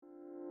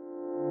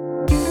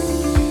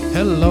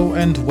Hello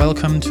and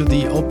welcome to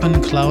the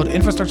Open Cloud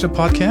Infrastructure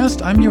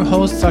Podcast. I'm your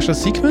host, Sasha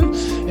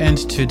Siekman, and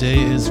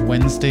today is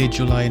Wednesday,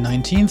 July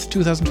 19th,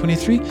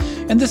 2023,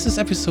 and this is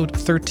episode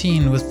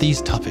 13 with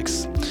these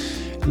topics.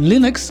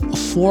 Linux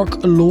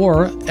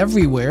Forklore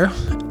everywhere,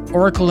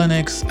 Oracle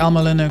Linux,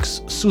 Alma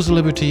Linux, SUSE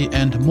Liberty,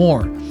 and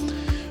more.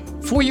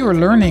 For your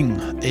learning,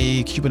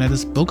 a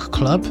Kubernetes book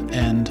club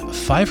and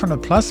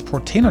 500 plus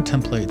Portainer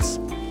templates.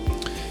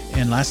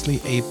 And lastly,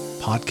 a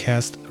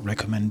podcast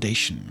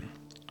recommendation.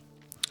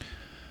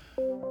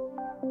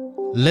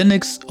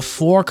 Linux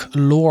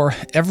Forklore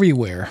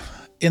everywhere.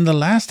 In the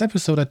last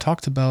episode, I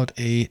talked about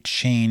a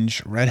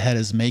change Red Hat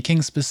is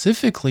making,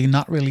 specifically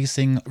not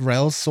releasing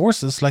RHEL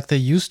sources like they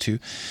used to.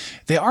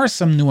 There are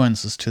some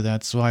nuances to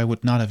that, so I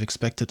would not have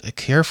expected a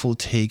careful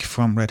take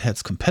from Red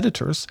Hat's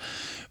competitors.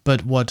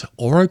 But what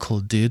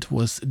Oracle did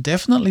was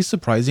definitely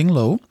surprising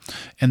low,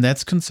 and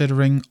that's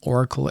considering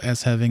Oracle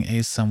as having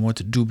a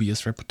somewhat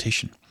dubious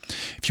reputation.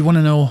 If you want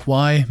to know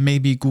why,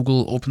 maybe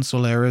Google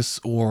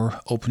OpenSolaris or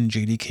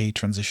OpenJDK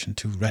transition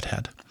to Red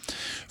Hat.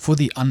 For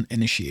the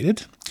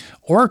uninitiated,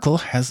 Oracle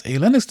has a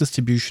Linux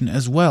distribution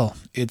as well.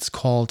 It's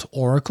called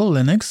Oracle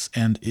Linux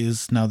and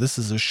is, now this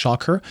is a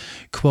shocker,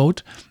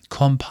 quote,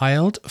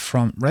 compiled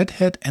from Red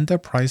Hat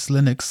Enterprise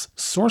Linux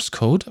source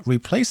code,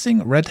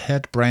 replacing Red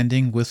Hat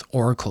branding with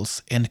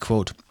Oracle's, end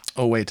quote.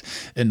 Oh wait,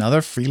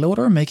 another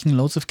freeloader making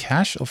loads of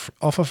cash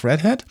off of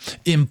Red Hat?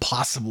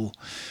 Impossible.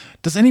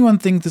 Does anyone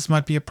think this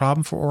might be a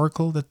problem for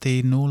Oracle, that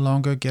they no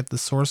longer get the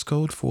source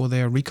code for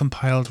their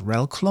recompiled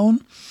RHEL clone?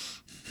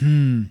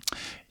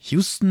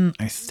 Houston,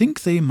 I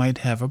think they might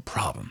have a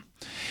problem.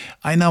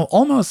 I now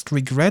almost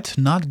regret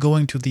not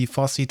going to the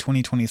FOSSI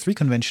 2023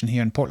 convention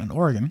here in Portland,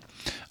 Oregon.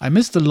 I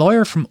missed a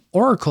lawyer from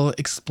Oracle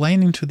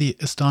explaining to the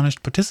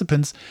astonished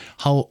participants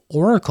how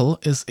Oracle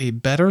is a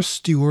better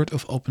steward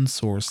of open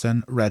source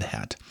than Red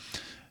Hat.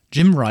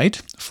 Jim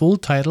Wright, full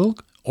title,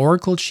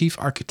 Oracle Chief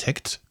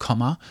Architect,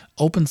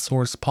 Open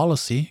Source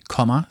Policy,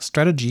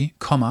 Strategy,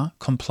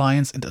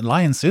 Compliance and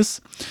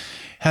Alliances,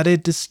 had a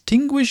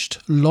distinguished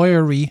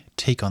lawyery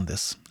take on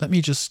this. Let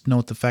me just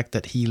note the fact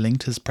that he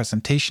linked his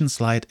presentation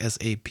slide as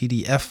a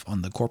PDF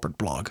on the corporate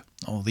blog.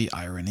 Oh, the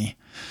irony.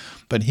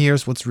 But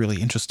here's what's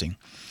really interesting.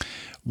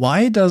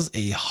 Why does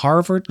a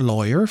Harvard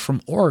lawyer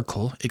from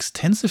Oracle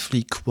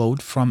extensively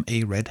quote from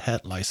a Red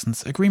Hat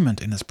license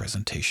agreement in his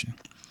presentation?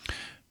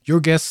 Your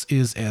guess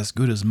is as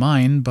good as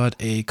mine, but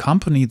a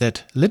company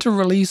that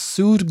literally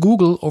sued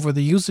Google over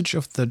the usage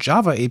of the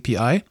Java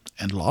API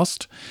and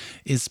lost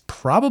is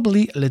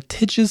probably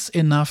litigious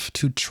enough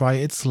to try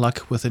its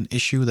luck with an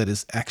issue that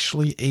is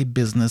actually a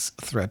business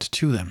threat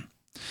to them.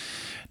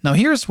 Now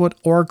here's what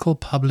Oracle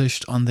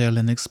published on their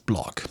Linux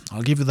blog.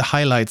 I'll give you the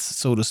highlights,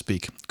 so to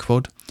speak.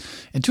 Quote,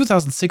 in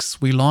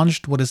 2006, we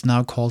launched what is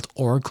now called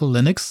Oracle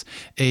Linux,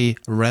 a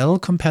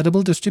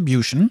RHEL-compatible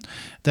distribution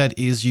that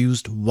is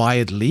used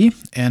widely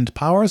and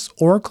powers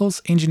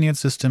Oracle's engineered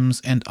systems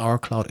and our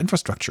cloud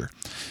infrastructure.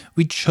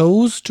 We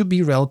chose to be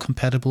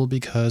RHEL-compatible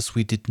because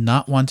we did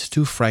not want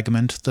to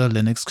fragment the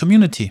Linux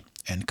community,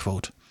 end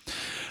quote.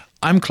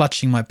 I'm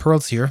clutching my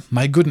pearls here.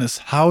 My goodness,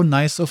 how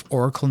nice of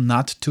Oracle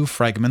not to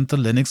fragment the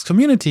Linux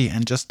community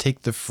and just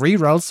take the free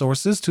RHEL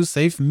sources to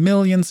save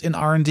millions in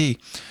R&D.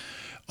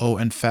 Oh,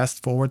 and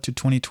fast forward to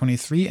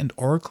 2023 and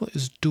Oracle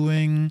is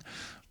doing,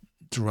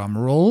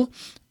 drumroll,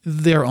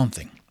 their own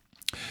thing.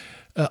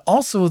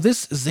 Also,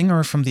 this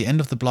zinger from the end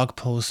of the blog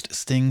post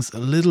stings a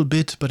little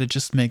bit, but it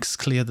just makes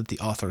clear that the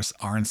authors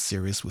aren't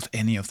serious with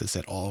any of this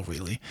at all,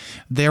 really.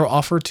 Their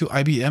offer to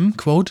IBM,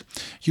 quote,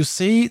 you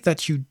say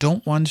that you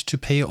don't want to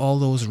pay all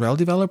those RHEL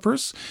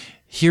developers?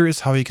 Here is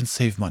how you can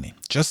save money.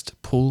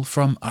 Just pull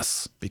from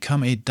us.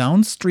 Become a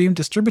downstream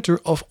distributor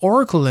of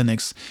Oracle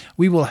Linux.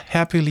 We will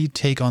happily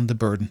take on the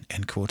burden,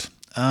 end quote.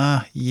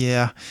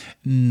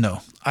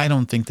 No, I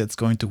don't think that's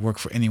going to work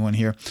for anyone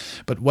here,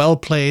 but well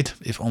played,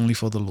 if only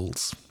for the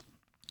lulz.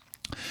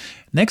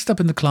 Next up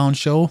in the clown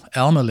show,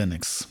 Alma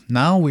Linux.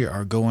 Now we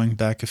are going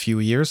back a few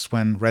years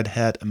when Red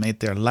Hat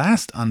made their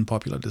last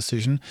unpopular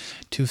decision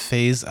to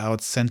phase out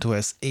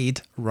CentOS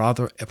 8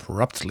 rather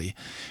abruptly.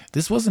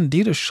 This was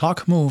indeed a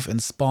shock move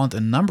and spawned a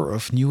number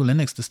of new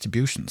Linux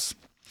distributions.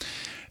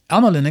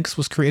 Alma Linux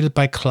was created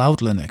by Cloud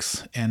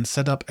Linux and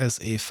set up as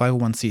a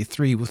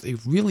 501c3 with a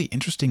really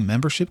interesting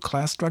membership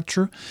class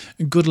structure.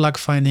 Good luck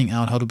finding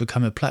out how to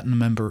become a platinum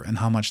member and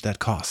how much that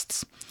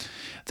costs.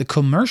 The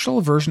commercial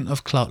version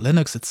of Cloud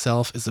Linux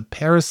itself is a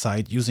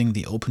parasite using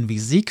the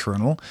OpenVZ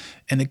kernel,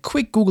 and a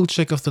quick Google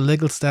check of the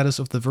legal status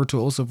of the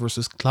Virtuoso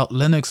versus Cloud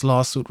Linux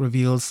lawsuit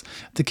reveals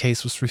the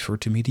case was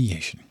referred to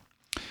mediation.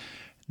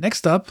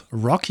 Next up,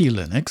 Rocky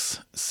Linux.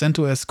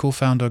 CentOS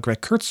co-founder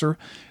Greg Kurtzer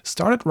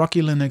started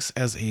Rocky Linux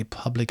as a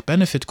public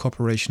benefit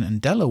corporation in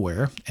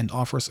Delaware and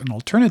offers an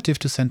alternative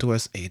to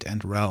CentOS 8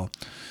 and RHEL.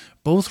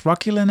 Both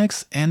Rocky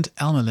Linux and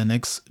Alma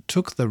Linux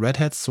took the Red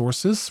Hat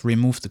sources,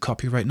 removed the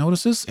copyright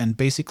notices, and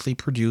basically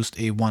produced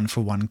a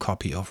one-for-one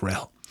copy of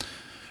RHEL.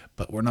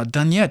 But we're not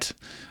done yet.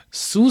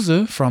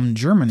 SUSE from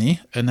Germany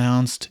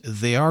announced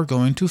they are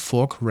going to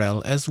fork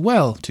RHEL as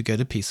well to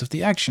get a piece of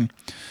the action.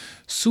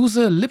 SUSE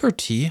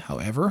Liberty,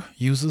 however,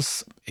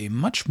 uses a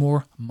much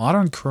more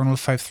modern kernel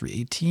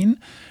 5.3.18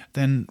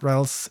 than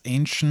RHEL's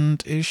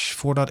ancient-ish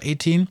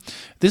 4.18.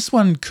 This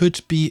one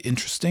could be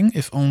interesting,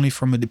 if only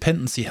from a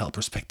dependency hell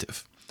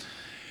perspective.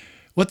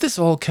 What this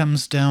all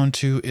comes down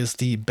to is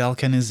the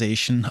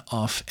balkanization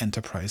of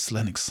enterprise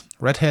Linux.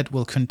 Red Hat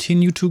will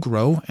continue to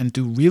grow and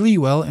do really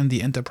well in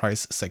the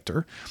enterprise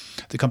sector.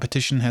 The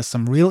competition has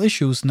some real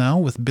issues now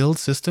with build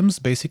systems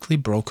basically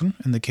broken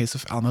in the case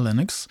of Alma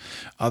Linux.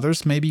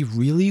 Others may be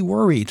really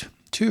worried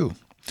too.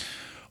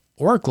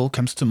 Oracle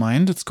comes to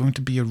mind. It's going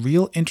to be a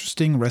real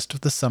interesting rest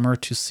of the summer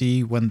to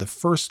see when the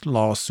first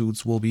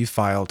lawsuits will be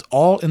filed,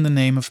 all in the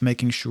name of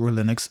making sure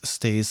Linux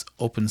stays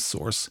open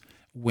source.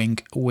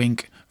 Wink,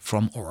 wink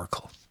from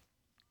Oracle.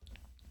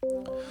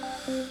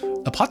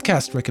 A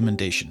podcast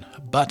recommendation.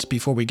 But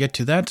before we get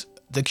to that,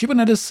 the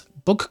Kubernetes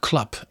Book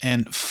Club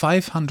and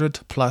 500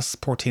 plus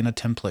Portainer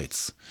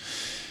templates.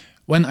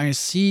 When I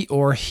see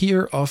or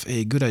hear of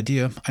a good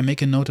idea, I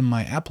make a note in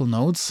my Apple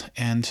Notes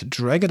and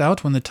drag it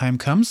out when the time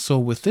comes. So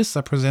with this,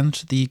 I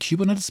present the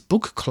Kubernetes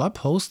Book Club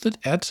hosted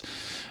at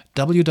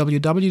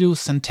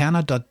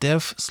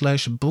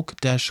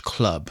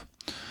www.santana.dev/book-club.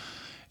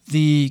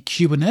 The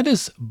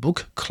Kubernetes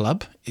Book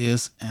Club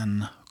is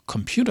a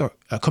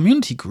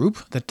community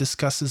group that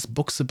discusses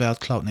books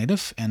about cloud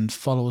native and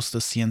follows the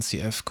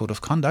CNCF code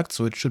of conduct,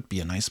 so it should be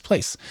a nice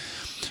place.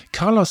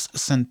 Carlos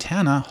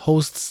Santana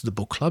hosts the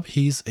book club.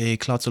 He's a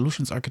cloud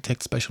solutions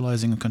architect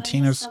specializing in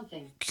containers,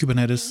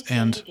 Kubernetes,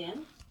 and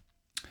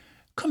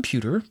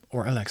computer,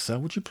 or Alexa,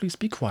 would you please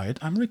be quiet?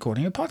 I'm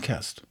recording a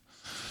podcast.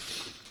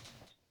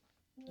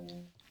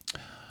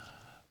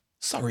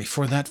 Sorry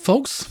for that,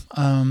 folks.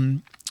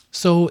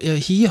 So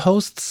he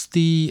hosts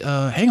the,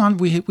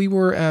 we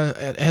were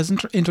at his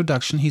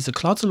introduction. He's a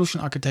cloud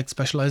solution architect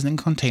specializing in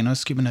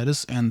containers,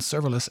 Kubernetes, and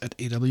serverless at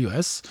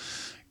AWS.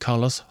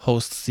 Carlos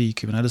hosts the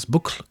Kubernetes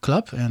Book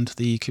Club and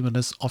the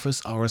Kubernetes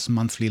Office Hours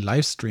monthly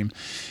live stream,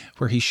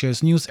 where he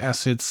shares news,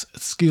 assets,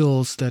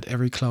 skills that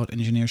every cloud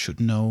engineer should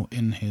know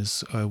in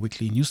his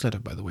weekly newsletter,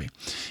 by the way.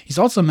 He's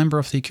also a member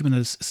of the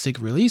Kubernetes SIG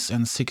release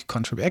and SIG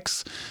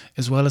contrib-x,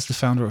 as well as the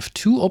founder of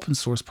two open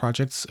source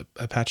projects,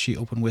 Apache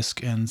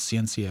OpenWhisk and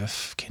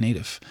CNCF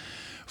Knative,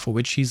 for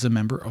which he's a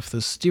member of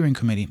the steering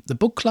committee. The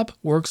book club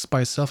works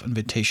by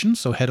self-invitation,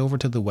 so head over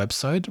to the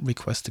website,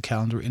 request a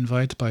calendar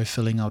invite by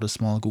filling out a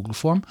small Google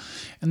form,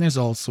 and there's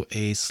also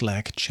a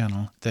Slack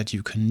channel that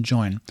you can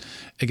join.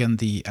 Again,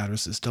 the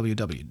address is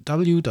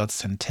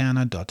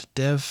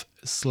www.santana.dev/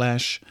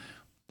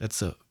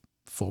 that's a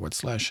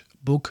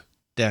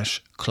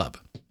 /book-club.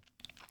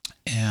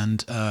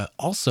 And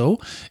also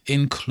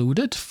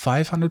included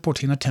 500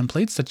 Portainer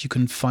templates that you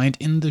can find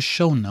in the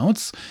show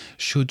notes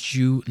should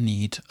you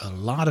need a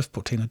lot of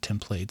Portainer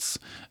templates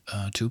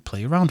to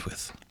play around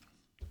with.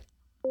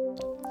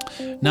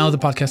 Now the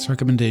podcast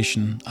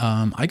recommendation.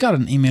 I got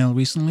an email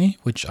recently,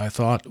 which I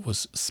thought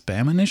was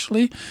spam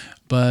initially,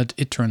 but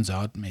it turns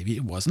out maybe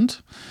it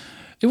wasn't.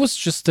 It was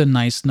just a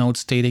nice note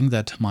stating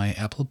that my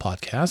Apple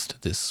podcast,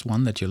 this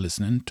one that you're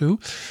listening to,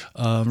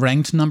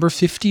 ranked number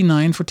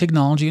 59 for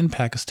technology in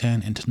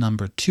Pakistan and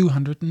number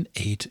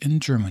 208 in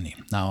Germany.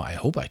 Now, I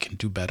hope I can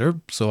do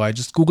better. So I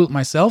just Googled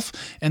myself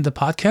and the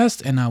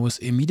podcast, and I was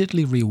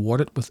immediately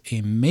rewarded with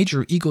a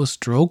major ego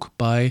stroke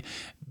by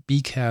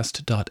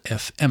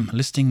bcast.fm,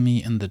 listing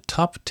me in the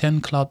top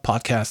 10 cloud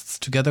podcasts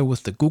together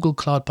with the Google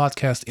Cloud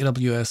Podcast,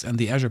 AWS, and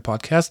the Azure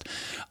Podcast.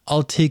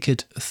 I'll take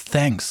it.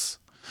 Thanks.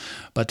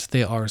 But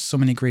there are so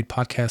many great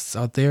podcasts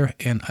out there,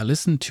 and I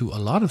listen to a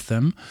lot of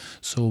them,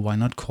 so why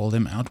not call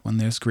them out when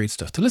there's great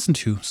stuff to listen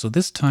to? So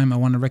this time I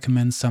want to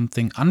recommend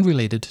something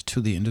unrelated to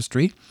the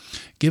industry.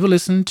 Give a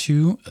listen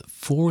to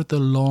For the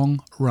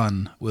Long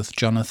Run with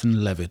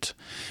Jonathan Levitt.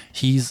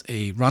 He's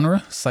a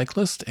runner,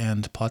 cyclist,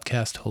 and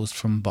podcast host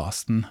from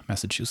Boston,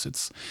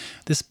 Massachusetts.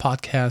 This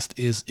podcast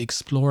is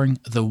exploring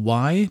the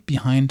why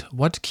behind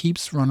what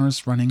keeps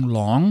runners running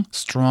long,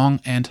 strong,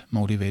 and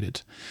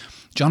motivated.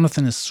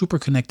 Jonathan is super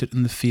connected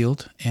in the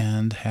field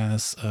and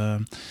has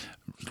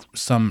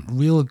some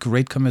real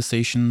great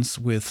conversations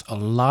with a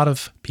lot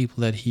of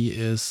people that he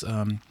is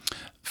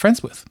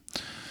friends with.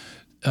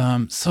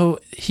 So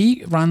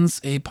he runs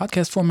a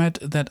podcast format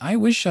that I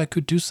wish I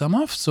could do some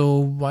of, so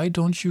why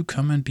don't you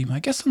come and be my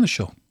guest on the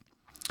show?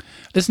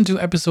 Listen to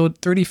episode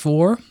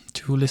 34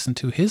 to listen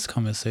to his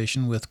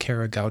conversation with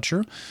Kara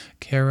Goucher.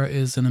 Kara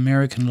is an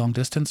American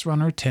long-distance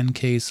runner,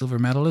 10K silver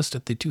medalist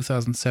at the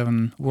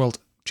 2007 World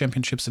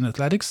Championships in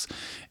Athletics,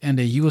 and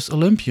a U.S.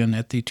 Olympian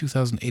at the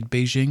 2008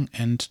 Beijing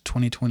and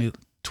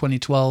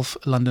 2012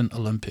 London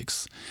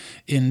Olympics.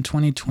 In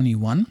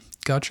 2021,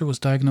 Goucher was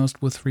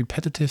diagnosed with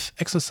repetitive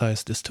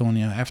exercise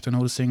dystonia after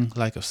noticing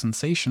lack of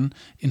sensation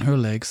in her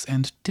legs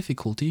and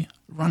difficulty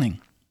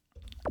running.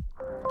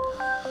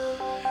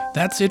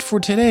 That's it for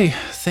today.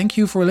 Thank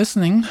you for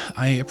listening.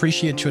 I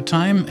appreciate your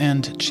time,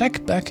 and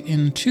check back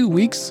in 2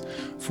 weeks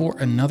for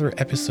another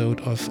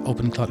episode of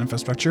Open Cloud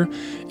Infrastructure.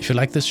 If you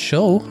like this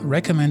show,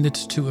 recommend it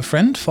to a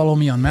friend. Follow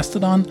me on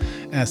Mastodon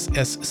as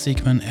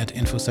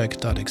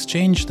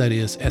ssiekman@infosec.exchange. That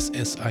is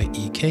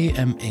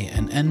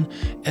SSIEKMANN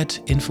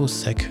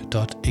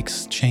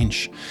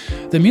 @infosec.exchange.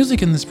 The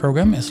music in this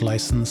program is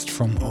licensed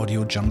from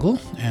Audio Jungle.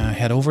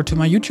 Head over to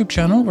my YouTube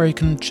channel where you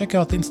can check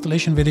out the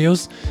installation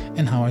videos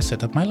and how I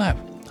set up my lab.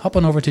 Hop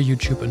on over to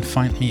YouTube and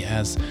find me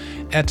as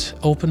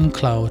 @Open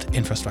Cloud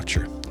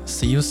Infrastructure.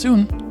 See you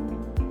soon.